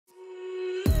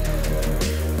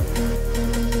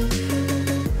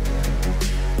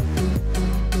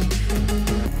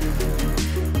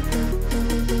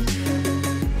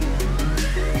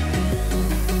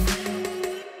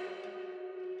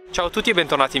Ciao a tutti e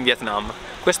bentornati in Vietnam.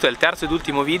 Questo è il terzo ed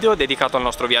ultimo video dedicato al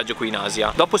nostro viaggio qui in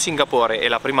Asia. Dopo Singapore e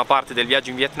la prima parte del viaggio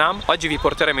in Vietnam, oggi vi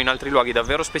porteremo in altri luoghi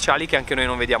davvero speciali che anche noi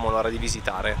non vediamo l'ora di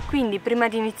visitare. Quindi prima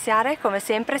di iniziare, come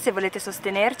sempre, se volete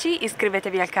sostenerci,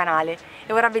 iscrivetevi al canale.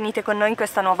 E ora venite con noi in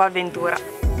questa nuova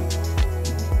avventura.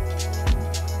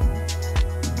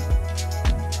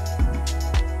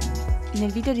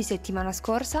 Nel video di settimana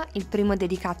scorsa, il primo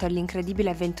dedicato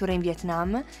all'incredibile avventura in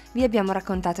Vietnam, vi abbiamo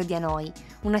raccontato di Hanoi,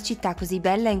 una città così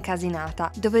bella e incasinata,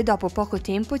 dove dopo poco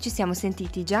tempo ci siamo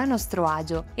sentiti già a nostro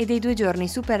agio, e dei 2 giorni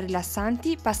super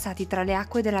rilassanti passati tra le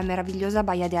acque della meravigliosa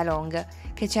baia di Halong,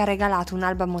 che ci ha regalato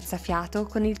un'alba mozzafiato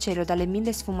con il cielo dalle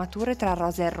 1000 sfumature tra il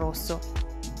rosa e il rosso.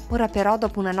 Ora però,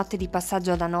 dopo una notte di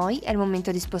passaggio ad Hanoi, è il momento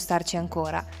di spostarci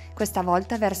ancora, questa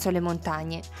volta verso le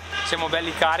montagne. Siamo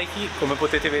belli carichi, come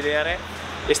potete vedere,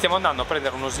 e stiamo andando a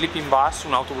prendere uno sleeping bus,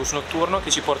 un autobus notturno che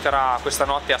ci porterà questa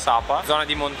notte a SaPa, zona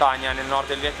di montagna nel nord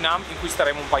del Vietnam, in cui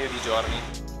staremo un paio di giorni.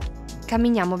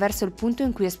 Camminiamo verso il punto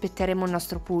in cui aspetteremo il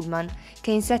nostro pullman,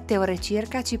 che in 7 ore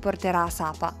circa ci porterà a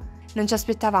SaPa. Non ci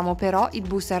aspettavamo però il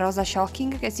bus rosa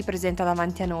shocking che si presenta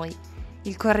davanti a noi.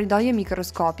 Il corridoio è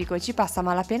microscopico e ci passa a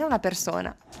malapena una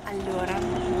persona. Allora,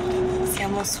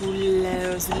 siamo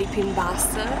sul sleeping bus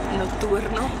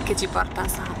notturno che ci porta a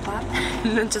SaPa.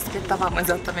 Non ci aspettavamo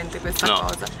esattamente questa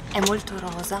cosa. È molto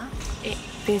rosa e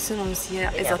penso non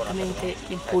sia esattamente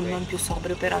il pullman più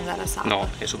sobrio per andare a SaPa. No,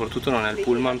 e soprattutto non è il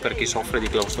pullman per chi soffre di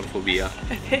claustrofobia.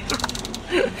 È vero,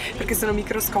 perché sono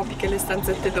microscopiche le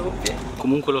stanzette doppie.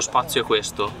 Comunque lo spazio è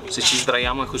questo, se ci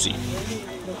sdraiamo è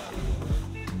così.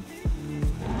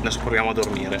 Adesso proviamo a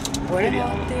dormire.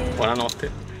 Buonanotte.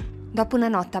 Buonanotte. Dopo una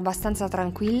notte abbastanza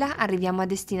tranquilla arriviamo a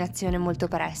destinazione molto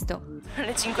presto.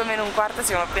 Alle 5:15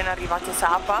 siamo appena arrivati a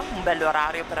SaPa, un bello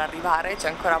orario per arrivare, c'è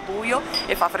ancora buio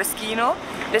e fa freschino.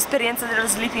 L'esperienza dello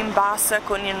sleeping bus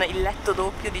con il letto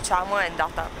doppio, diciamo, è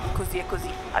andata così e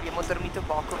così. Abbiamo dormito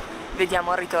poco.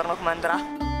 Vediamo al ritorno come andrà.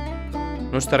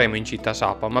 Non staremo in città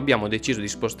SaPa, ma abbiamo deciso di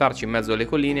spostarci in mezzo alle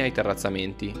colline e ai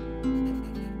terrazzamenti.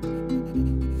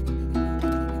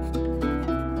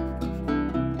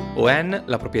 Oen,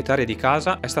 la proprietaria di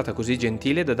casa, è stata così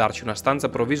gentile da darci una stanza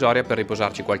provvisoria per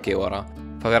riposarci qualche ora.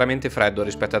 Fa veramente freddo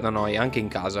rispetto a noi, anche in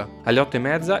casa. Alle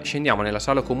 8:30 scendiamo nella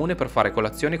sala comune per fare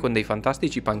colazione con dei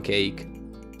fantastici pancake.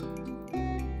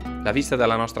 La vista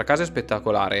dalla nostra casa è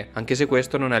spettacolare, anche se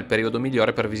questo non è il periodo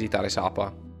migliore per visitare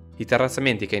SaPa. I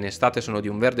terrazzamenti, che in estate sono di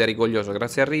un verde rigoglioso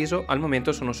grazie al riso, al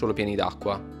momento sono solo pieni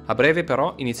d'acqua. A breve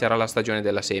però inizierà la stagione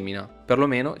della semina.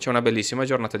 Perlomeno c'è una bellissima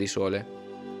giornata di sole.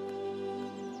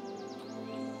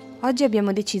 Oggi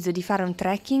abbiamo deciso di fare un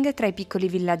trekking tra i piccoli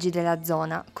villaggi della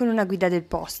zona, con una guida del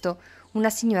posto,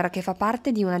 una signora che fa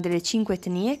parte di una delle 5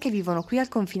 etnie che vivono qui al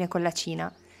confine con la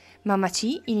Cina. Mamma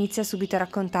Chi inizia subito a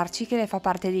raccontarci che lei fa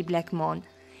parte dei Black Mon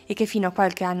e che fino a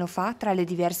qualche anno fa tra le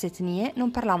diverse etnie non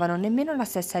parlavano nemmeno la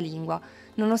stessa lingua,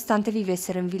 nonostante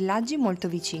vivessero in villaggi molto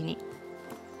vicini.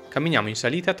 Camminiamo in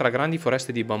salita tra grandi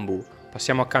foreste di bambù,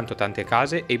 passiamo accanto a tante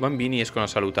case e i bambini escono a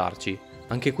salutarci.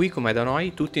 Anche qui, come da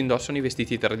noi, tutti indossano i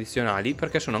vestiti tradizionali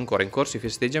perché sono ancora in corso i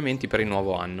festeggiamenti per il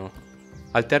nuovo anno.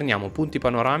 Alterniamo punti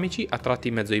panoramici a tratti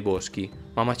in mezzo ai boschi.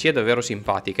 Mamma Ci è davvero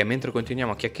simpatica e mentre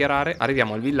continuiamo a chiacchierare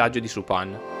arriviamo al villaggio di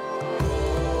Supan.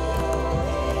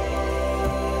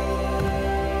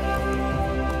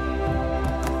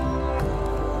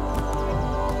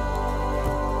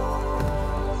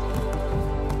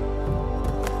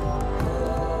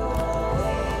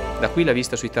 Da qui la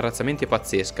vista sui terrazzamenti è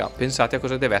pazzesca, pensate a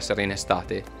cosa deve essere in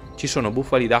estate. Ci sono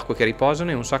bufali d'acqua che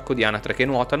riposano e un sacco di anatre che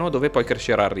nuotano dove poi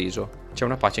crescerà il riso. C'è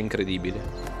una pace incredibile.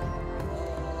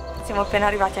 Siamo appena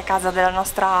arrivati a casa della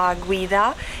nostra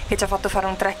guida che ci ha fatto fare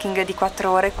un trekking di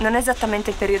 4 ore. Non è esattamente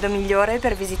il periodo migliore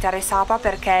per visitare SaPa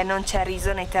perché non c'è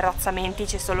riso nei terrazzamenti,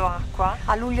 c'è solo acqua.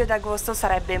 A luglio ed agosto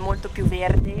sarebbe molto più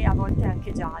verde, a volte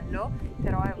anche giallo,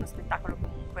 però è uno spettacolo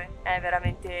comunque, è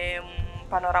veramente un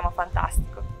panorama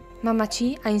fantastico. Mamma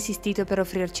Ci ha insistito per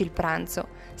offrirci il pranzo.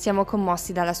 Siamo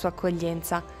commossi dalla sua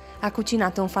accoglienza. Ha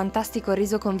cucinato un fantastico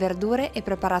riso con verdure e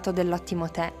preparato dell'ottimo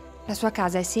tè. La sua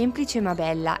casa è semplice ma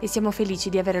bella e siamo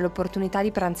felici di avere l'opportunità di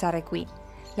pranzare qui.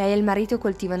 Lei e il marito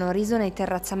coltivano riso nei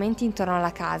terrazzamenti intorno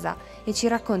alla casa e ci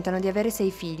raccontano di avere 6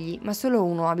 figli, ma solo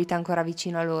uno abita ancora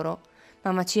vicino a loro.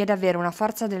 Mamma Ci è davvero una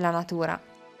forza della natura.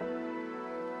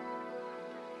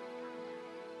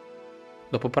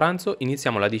 Dopo pranzo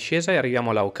iniziamo la discesa e arriviamo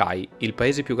a Lao Cai, il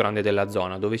paese più grande della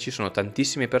zona, dove ci sono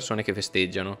tantissime persone che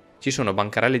festeggiano. Ci sono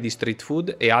bancarelle di street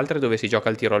food e altre dove si gioca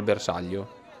al tiro al bersaglio.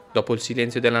 Dopo il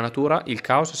silenzio della natura, il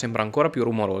caos sembra ancora più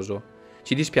rumoroso.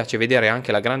 Ci dispiace vedere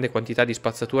anche la grande quantità di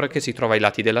spazzatura che si trova ai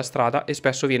lati della strada e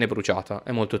spesso viene bruciata,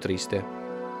 è molto triste.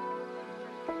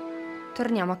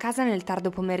 Torniamo a casa nel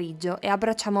tardo pomeriggio e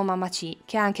abbracciamo mamma C,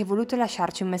 che ha anche voluto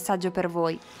lasciarci un messaggio per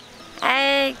voi.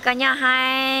 Ehi, có nhà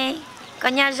hay, có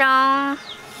nhà gió.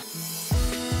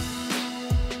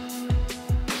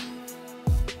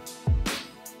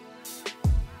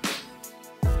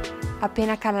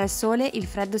 Appena cala il sole, il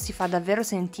freddo si fa davvero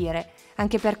sentire,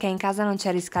 anche perché in casa non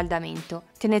c'è riscaldamento.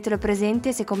 Tenetelo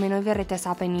presente se come noi verrete a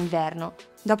SaPa in inverno.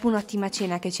 Dopo un'ottima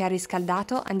cena che ci ha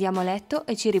riscaldato, andiamo a letto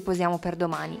e ci riposiamo per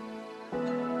domani.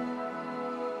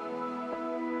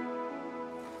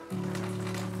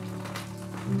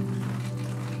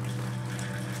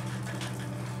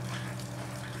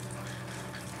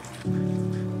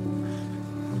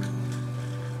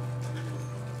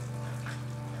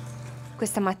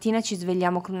 Questa mattina ci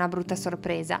svegliamo con una brutta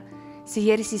sorpresa. Se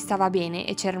ieri si stava bene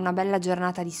e c'era una bella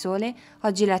giornata di sole,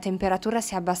 oggi la temperatura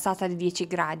si è abbassata di 10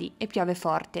 gradi e piove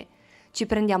forte. Ci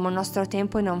prendiamo il nostro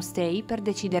tempo in homestay per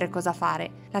decidere cosa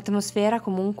fare. L'atmosfera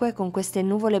comunque con queste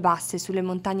nuvole basse sulle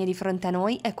montagne di fronte a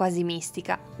noi è quasi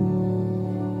mistica.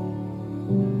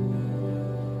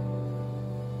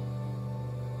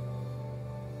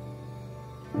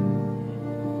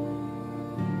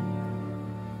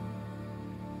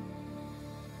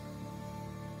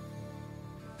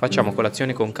 Facciamo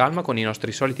colazione con calma con i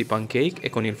nostri soliti pancake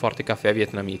e con il forte caffè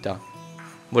vietnamita.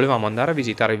 Volevamo andare a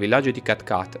visitare il villaggio di Cat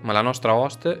Cat, ma la nostra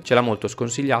host ce l'ha molto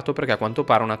sconsigliato perché a quanto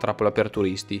pare è una trappola per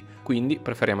turisti, quindi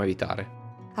preferiamo evitare.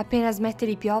 Appena smette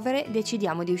di piovere,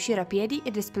 decidiamo di uscire a piedi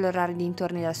ed esplorare i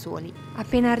dintorni da soli.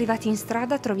 Appena arrivati in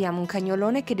strada troviamo un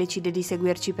cagnolone che decide di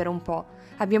seguirci per un po'.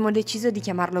 Abbiamo deciso di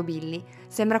chiamarlo Billy.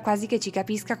 Sembra quasi che ci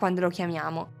capisca quando lo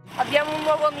chiamiamo. Abbiamo un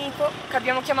nuovo amico che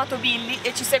abbiamo chiamato Billy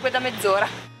e ci segue da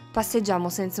mezz'ora. Passeggiamo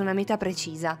senza una meta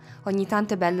precisa, ogni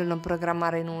tanto è bello non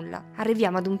programmare nulla.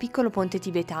 Arriviamo ad un piccolo ponte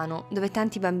tibetano, dove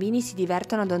tanti bambini si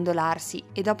divertono ad ondolarsi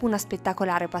e dopo una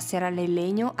spettacolare passerella in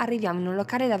legno arriviamo in un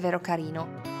locale davvero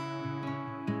carino.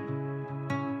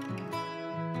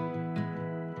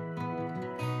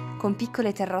 Con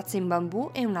piccole terrazze in bambù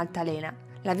e un'altalena.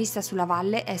 La vista sulla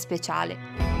valle è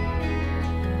speciale.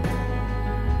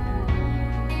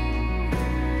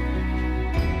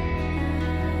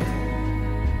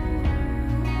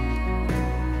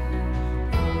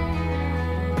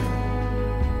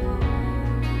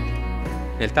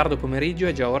 Nel tardo pomeriggio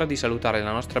è già ora di salutare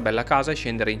la nostra bella casa e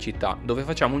scendere in città, dove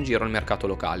facciamo un giro al mercato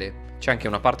locale. C'è anche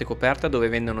una parte coperta dove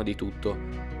vendono di tutto.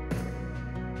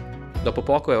 Dopo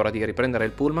poco è ora di riprendere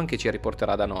il pullman che ci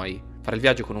riporterà da noi. Fare il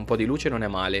viaggio con un po' di luce non è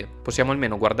male, possiamo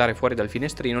almeno guardare fuori dal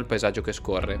finestrino il paesaggio che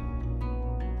scorre.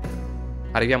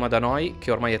 Arriviamo da noi, che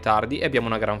ormai è tardi e abbiamo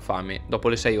una gran fame, dopo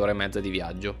le 6 ore e mezza di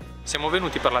viaggio. Siamo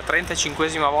venuti per la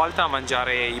 35esima volta a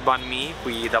mangiare i banh mi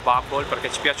qui da Bubble perché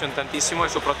ci piacciono tantissimo e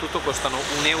soprattutto costano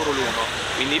 €1 l'uno,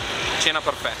 quindi cena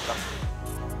perfetta.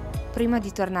 Prima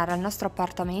di tornare al nostro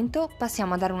appartamento,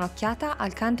 passiamo a dare un'occhiata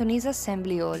al Cantonese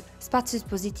Assembly Hall, spazio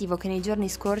espositivo che nei giorni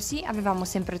scorsi avevamo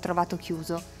sempre trovato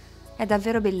chiuso. È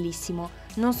davvero bellissimo,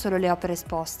 non solo le opere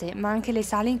esposte, ma anche le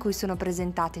sale in cui sono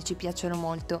presentate ci piacciono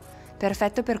molto.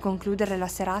 Perfetto per concludere la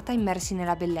serata immersi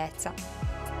nella bellezza.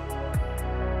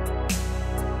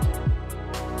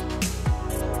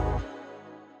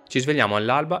 Ci svegliamo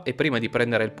all'alba e prima di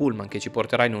prendere il pullman che ci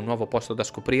porterà in un nuovo posto da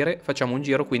scoprire, facciamo un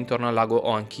giro qui intorno al lago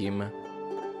Hoan Kim.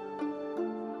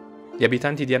 Gli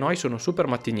abitanti di Hanoi sono super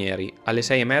mattinieri, alle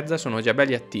 6:30 sono già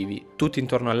belli attivi, tutti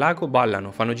intorno al lago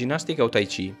ballano, fanno ginnastica o tai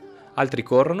chi, altri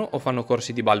corrono o fanno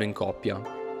corsi di ballo in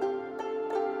coppia.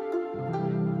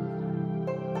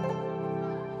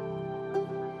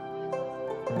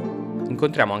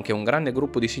 Incontriamo anche un grande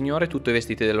gruppo di signore tutte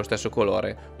vestite dello stesso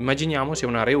colore. Immaginiamo sia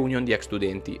una reunion di ex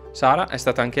studenti. Sara è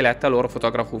stata anche eletta loro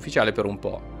fotografo ufficiale per un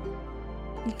po'.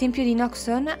 Il tempio di Nok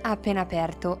Son ha appena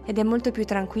aperto ed è molto più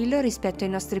tranquillo rispetto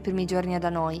ai nostri primi giorni ad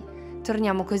Hanoi.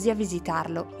 Torniamo così a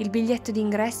visitarlo. Il biglietto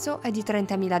d'ingresso è di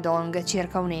 30.000 dong,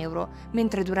 circa €1,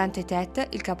 mentre durante Tet,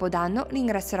 il capodanno,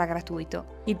 l'ingresso era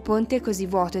gratuito. Il ponte così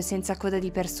vuoto e senza coda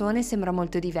di persone sembra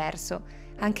molto diverso.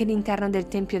 Anche l'interno del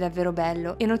tempio è davvero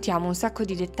bello e notiamo un sacco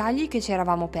di dettagli che ci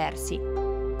eravamo persi.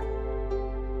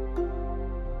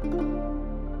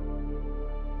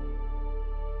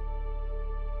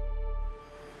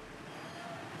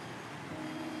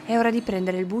 È ora di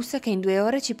prendere il bus che in 2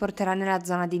 ore ci porterà nella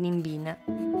zona di NINH BINH.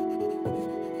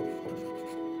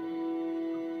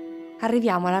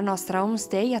 Arriviamo alla nostra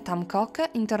homestay a Tam Coc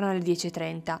intorno alle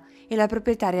 10:30 e la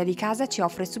proprietaria di casa ci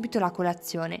offre subito la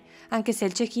colazione, anche se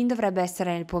il check-in dovrebbe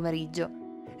essere nel pomeriggio.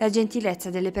 La gentilezza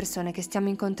delle persone che stiamo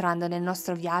incontrando nel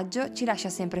nostro viaggio ci lascia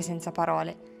sempre senza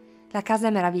parole. La casa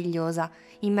è meravigliosa,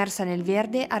 immersa nel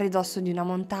verde a ridosso di una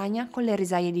montagna con le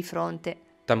risaie di fronte.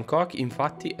 Tam Coc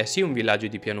infatti è sì un villaggio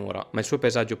di pianura, ma il suo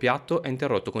paesaggio piatto è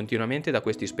interrotto continuamente da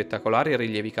questi spettacolari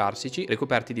rilievi carsici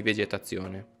ricoperti di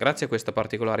vegetazione. Grazie a questa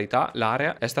particolarità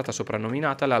l'area è stata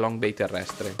soprannominata la Long Bay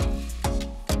terrestre.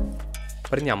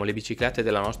 Prendiamo le biciclette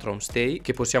della nostra homestay,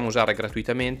 che possiamo usare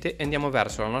gratuitamente, e andiamo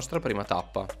verso la nostra prima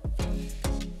tappa.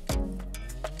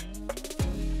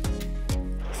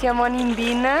 Siamo a NINH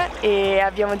BINH e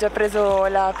abbiamo già preso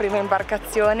la prima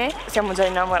imbarcazione. Siamo già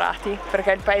innamorati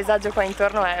perché il paesaggio qua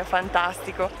intorno è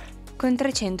fantastico. Con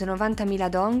 390.000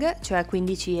 dong, cioè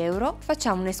 15 euro,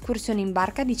 facciamo un'escursione in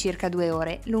barca di circa 2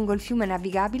 ore lungo il fiume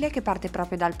navigabile che parte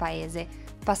proprio dal paese.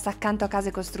 Passa accanto a case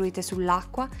costruite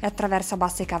sull'acqua e attraversa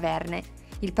basse caverne.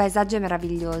 Il paesaggio è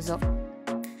meraviglioso.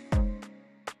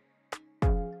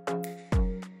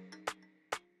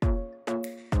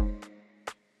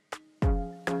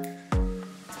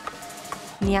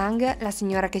 Nyang, la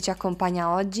signora che ci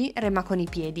accompagna oggi, rema con i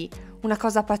piedi. Una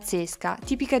cosa pazzesca,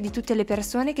 tipica di tutte le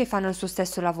persone che fanno il suo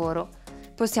stesso lavoro.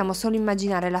 Possiamo solo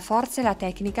immaginare la forza e la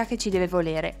tecnica che ci deve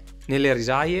volere. Nelle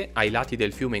risaie, ai lati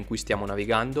del fiume in cui stiamo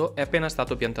navigando, è appena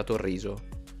stato piantato il riso.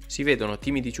 Si vedono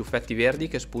timidi ciuffetti verdi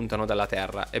che spuntano dalla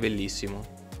terra, è bellissimo.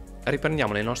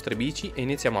 Riprendiamo le nostre bici e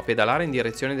iniziamo a pedalare in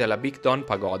direzione della Big Don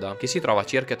Pagoda, che si trova a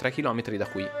circa 3 km da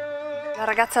qui. La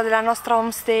ragazza della nostra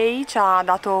homestay ci ha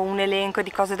dato un elenco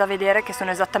di cose da vedere che sono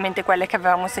esattamente quelle che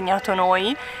avevamo segnato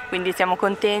noi, quindi siamo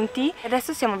contenti. E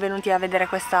adesso siamo venuti a vedere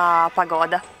questa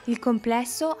pagoda. Il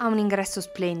complesso ha un ingresso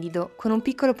splendido, con un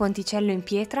piccolo ponticello in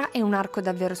pietra e un arco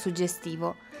davvero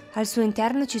suggestivo. Al suo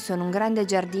interno ci sono un grande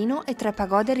giardino e 3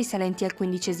 pagode risalenti al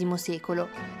XV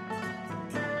secolo.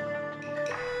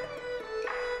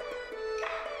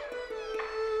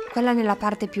 Quella nella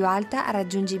parte più alta,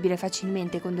 raggiungibile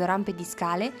facilmente con 2 rampe di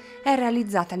scale, è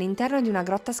realizzata all'interno di una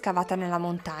grotta scavata nella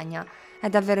montagna. È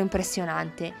davvero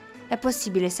impressionante. È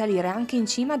possibile salire anche in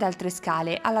cima ad altre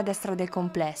scale, alla destra del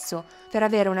complesso, per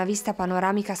avere una vista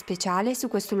panoramica speciale su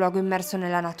questo luogo immerso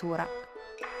nella natura.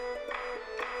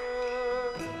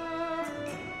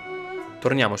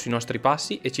 Torniamo sui nostri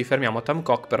passi e ci fermiamo a Tam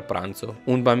Coc per pranzo.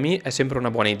 Un banh mi è sempre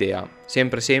una buona idea,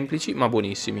 sempre semplici ma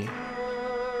buonissimi.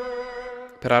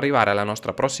 Per arrivare alla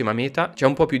nostra prossima meta c'è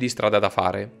un po' più di strada da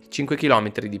fare, 5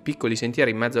 km di piccoli sentieri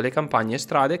in mezzo alle campagne e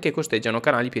strade che costeggiano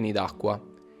canali pieni d'acqua.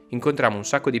 Incontriamo un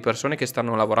sacco di persone che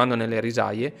stanno lavorando nelle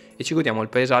risaie e ci godiamo il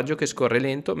paesaggio che scorre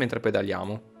lento mentre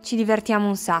pedaliamo. Ci divertiamo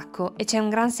un sacco e c'è un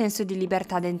gran senso di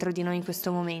libertà dentro di noi in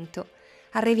questo momento.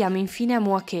 Arriviamo infine a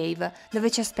Mua Cave, dove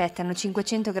ci aspettano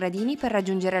 500 gradini per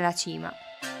raggiungere la cima.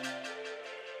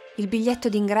 Il biglietto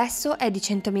d'ingresso è di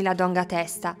 100.000 dong a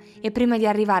testa e prima di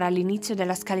arrivare all'inizio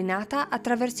della scalinata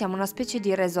attraversiamo una specie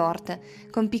di resort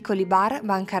con piccoli bar,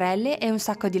 bancarelle e un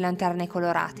sacco di lanterne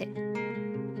colorate.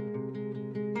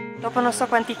 Dopo non so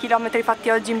quanti chilometri fatti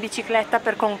oggi in bicicletta,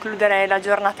 per concludere la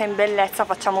giornata in bellezza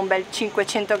facciamo un bel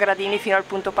 500 gradini fino al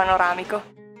punto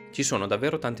panoramico. Ci sono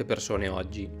davvero tante persone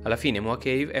oggi. Alla fine Mua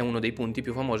Cave è uno dei punti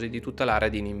più famosi di tutta l'area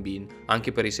di NINH BINH,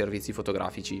 anche per i servizi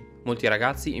fotografici. Molti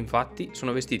ragazzi, infatti,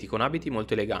 sono vestiti con abiti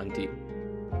molto eleganti.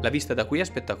 La vista da qui è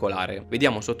spettacolare.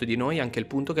 Vediamo sotto di noi anche il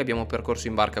punto che abbiamo percorso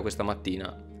in barca questa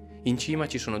mattina. In cima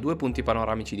ci sono 2 punti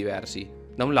panoramici diversi.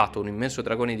 Da un lato un immenso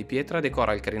dragone di pietra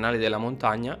decora il crinale della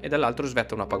montagna e dall'altro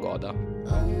svetta una pagoda.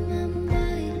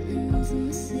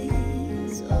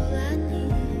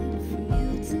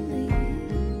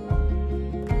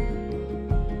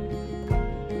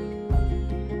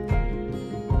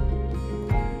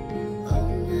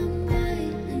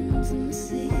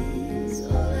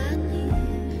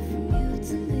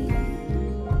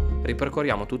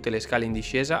 Ripercorriamo tutte le scale in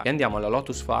discesa e andiamo alla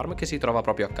Lotus Farm che si trova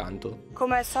proprio accanto.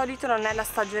 Come al solito non è la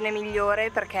stagione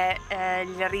migliore perché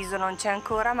il riso non c'è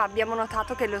ancora, ma abbiamo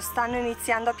notato che lo stanno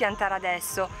iniziando a piantare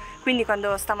adesso. Quindi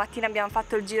quando stamattina abbiamo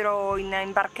fatto il giro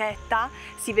in barchetta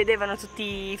si vedevano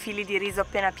tutti i fili di riso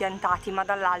appena piantati, ma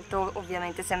dall'alto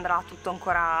ovviamente sembra tutto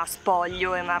ancora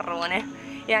spoglio e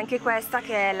marrone. E anche questa,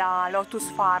 che è la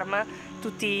Lotus Farm,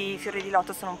 tutti i fiori di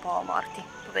loto sono un po' morti,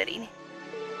 poverini.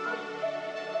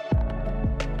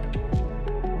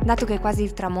 Dato che è quasi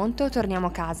il tramonto, torniamo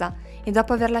a casa e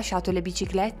dopo aver lasciato le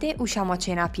biciclette usciamo a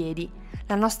cena a piedi.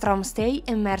 La nostra homestay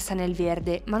è immersa nel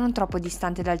verde, ma non troppo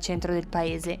distante dal centro del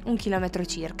paese, 1 chilometro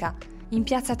circa. In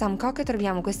piazza Tam Coc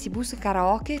troviamo questi bus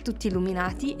karaoke tutti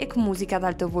illuminati e con musica ad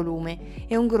alto volume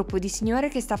e un gruppo di signore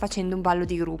che sta facendo un ballo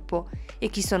di gruppo. E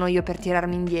chi sono io per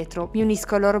tirarmi indietro? Mi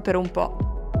unisco a loro per un po'.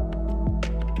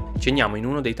 Ceniamo in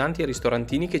uno dei tanti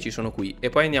ristorantini che ci sono qui e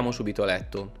poi andiamo subito a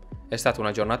letto. È stata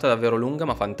una giornata davvero lunga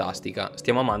ma fantastica,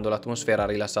 stiamo amando l'atmosfera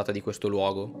rilassata di questo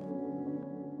luogo.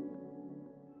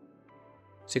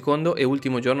 Secondo e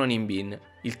ultimo giorno a NINH BINH.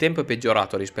 Il tempo è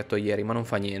peggiorato rispetto a ieri ma non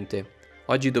fa niente.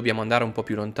 Oggi dobbiamo andare un po'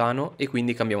 più lontano e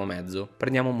quindi cambiamo mezzo.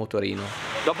 Prendiamo un motorino.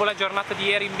 Dopo la giornata di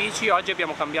ieri in bici, oggi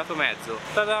abbiamo cambiato mezzo.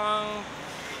 Ta-da!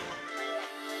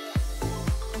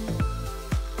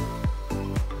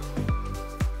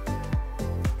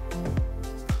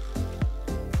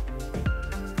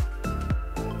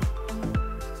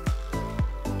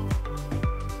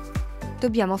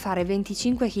 Dobbiamo fare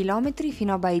 25 km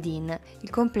fino a Bai Dinh, il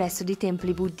complesso di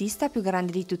templi buddista più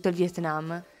grande di tutto il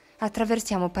Vietnam.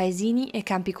 Attraversiamo paesini e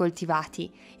campi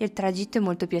coltivati e il tragitto è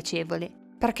molto piacevole.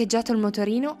 Parcheggiato il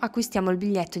motorino, acquistiamo il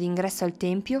biglietto di ingresso al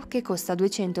tempio che costa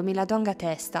 200.000 dong a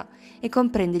testa e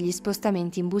comprende gli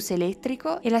spostamenti in bus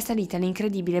elettrico e la salita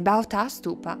all'incredibile Bao Ta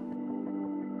Stupa.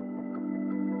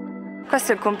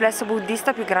 Questo è il complesso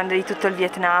buddista più grande di tutto il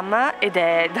Vietnam ed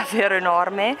è davvero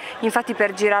enorme, infatti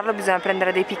per girarlo bisogna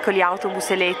prendere dei piccoli autobus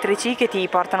elettrici che ti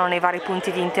portano nei vari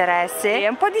punti di interesse. È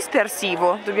un po'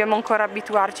 dispersivo, dobbiamo ancora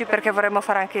abituarci perché vorremmo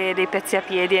fare anche dei pezzi a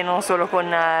piedi e non solo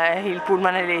con il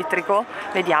pullman elettrico.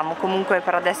 Vediamo, comunque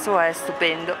per adesso è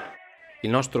stupendo. Il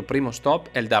nostro primo stop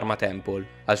è il Dharma Temple.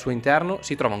 Al suo interno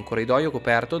si trova un corridoio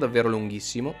coperto davvero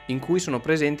lunghissimo in cui sono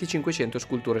presenti 500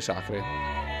 sculture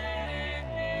sacre.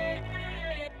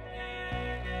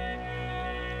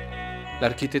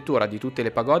 L'architettura di tutte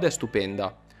le pagode è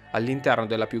stupenda. All'interno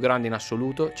della più grande in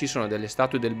assoluto ci sono delle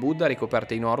statue del Buddha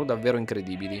ricoperte in oro davvero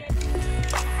incredibili.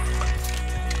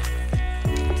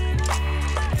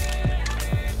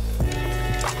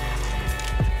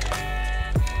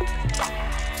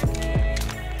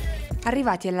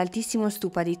 Arrivati all'altissimo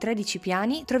stupa di 13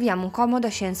 piani, troviamo un comodo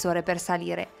ascensore per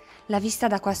salire. La vista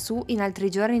da quassù in altri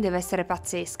giorni deve essere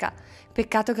pazzesca.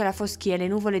 Peccato che la foschia e le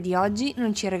nuvole di oggi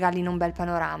non ci regalino un bel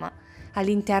panorama.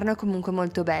 All'interno è comunque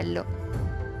molto bello.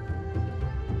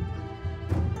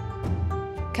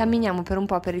 Camminiamo per un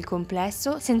po' per il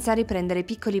complesso senza riprendere i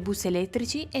piccoli bus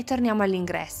elettrici e torniamo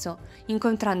all'ingresso,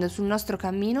 incontrando sul nostro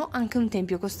cammino anche un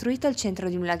tempio costruito al centro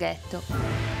di un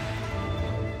laghetto.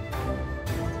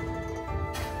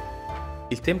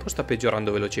 Il tempo sta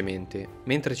peggiorando velocemente.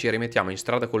 Mentre ci rimettiamo in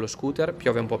strada con lo scooter,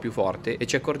 piove un po' più forte e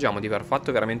ci accorgiamo di aver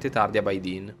fatto veramente tardi a Bai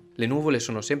Dinh. Le nuvole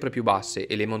sono sempre più basse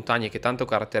e le montagne che tanto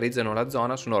caratterizzano la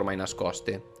zona sono ormai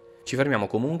nascoste. Ci fermiamo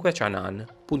comunque a Cha Nan,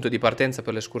 punto di partenza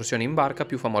per l'escursione in barca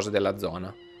più famosa della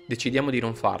zona. Decidiamo di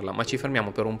non farla, ma ci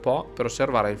fermiamo per un po' per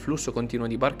osservare il flusso continuo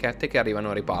di barchette che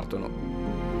arrivano e ripartono.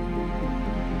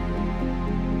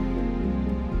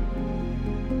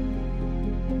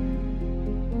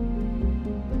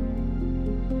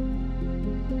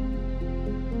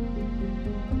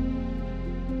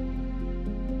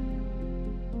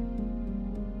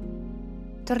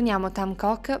 Torniamo a Tam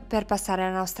Coc per passare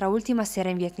la nostra ultima sera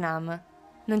in Vietnam.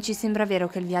 Non ci sembra vero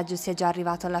che il viaggio sia già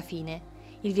arrivato alla fine.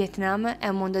 Il Vietnam è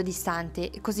un mondo distante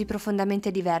e così profondamente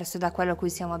diverso da quello a cui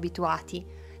siamo abituati.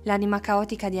 L'anima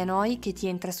caotica di Hanoi che ti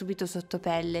entra subito sotto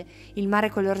pelle, il mare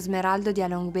color smeraldo di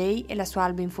Halong Bay e la sua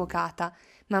alba infuocata,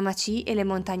 Mama Chi e le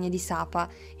montagne di SaPa,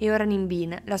 e ora Ninh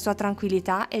Binh, la sua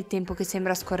tranquillità e il tempo che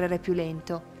sembra scorrere più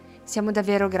lento. Siamo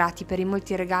davvero grati per i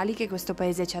molti regali che questo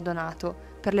paese ci ha donato,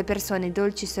 per le persone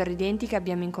dolci e sorridenti che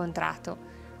abbiamo incontrato.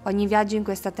 Ogni viaggio in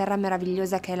questa terra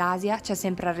meravigliosa che è l'Asia ci ha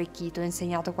sempre arricchito e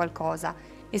insegnato qualcosa,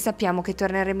 e sappiamo che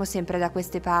torneremo sempre da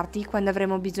queste parti quando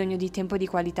avremo bisogno di tempo di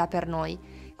qualità per noi.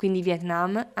 Quindi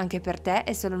Vietnam, anche per te,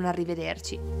 è solo un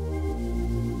arrivederci.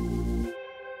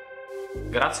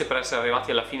 Grazie per essere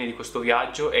arrivati alla fine di questo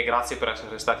viaggio e grazie per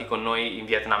essere stati con noi in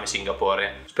Vietnam e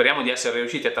Singapore. Speriamo di essere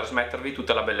riusciti a trasmettervi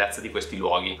tutta la bellezza di questi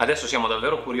luoghi. Adesso siamo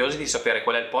davvero curiosi di sapere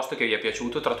qual è il posto che vi è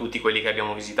piaciuto tra tutti quelli che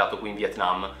abbiamo visitato qui in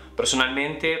Vietnam.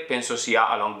 Personalmente penso sia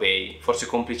Halong Bay, forse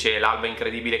complice l'alba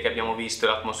incredibile che abbiamo visto e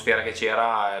l'atmosfera che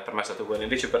c'era, per me è stato quello.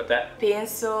 Invece per te?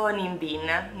 Penso Ninh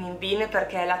Binh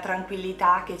perché la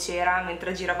tranquillità che c'era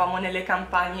mentre giravamo nelle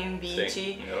campagne in bici,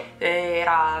 sì,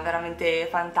 era veramente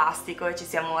fantastico e ci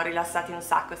siamo rilassati un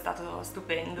sacco, è stato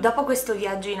stupendo. Dopo questo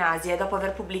viaggio in Asia e dopo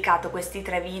aver pubblicato questi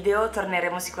 3 video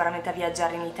torneremo sicuramente a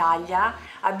viaggiare in Italia.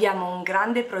 Abbiamo un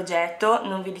grande progetto,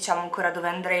 non vi diciamo ancora dove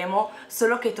andremo,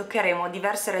 solo che toccheremo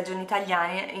diverse regioni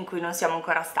italiane in cui non siamo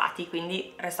ancora stati,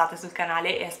 quindi restate sul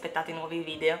canale e aspettate nuovi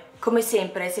video. Come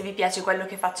sempre, se vi piace quello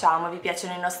che facciamo, vi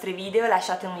piacciono i nostri video,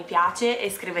 lasciate un mi piace e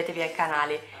iscrivetevi al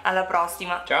canale. Alla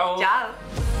prossima! Ciao!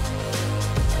 Ciao!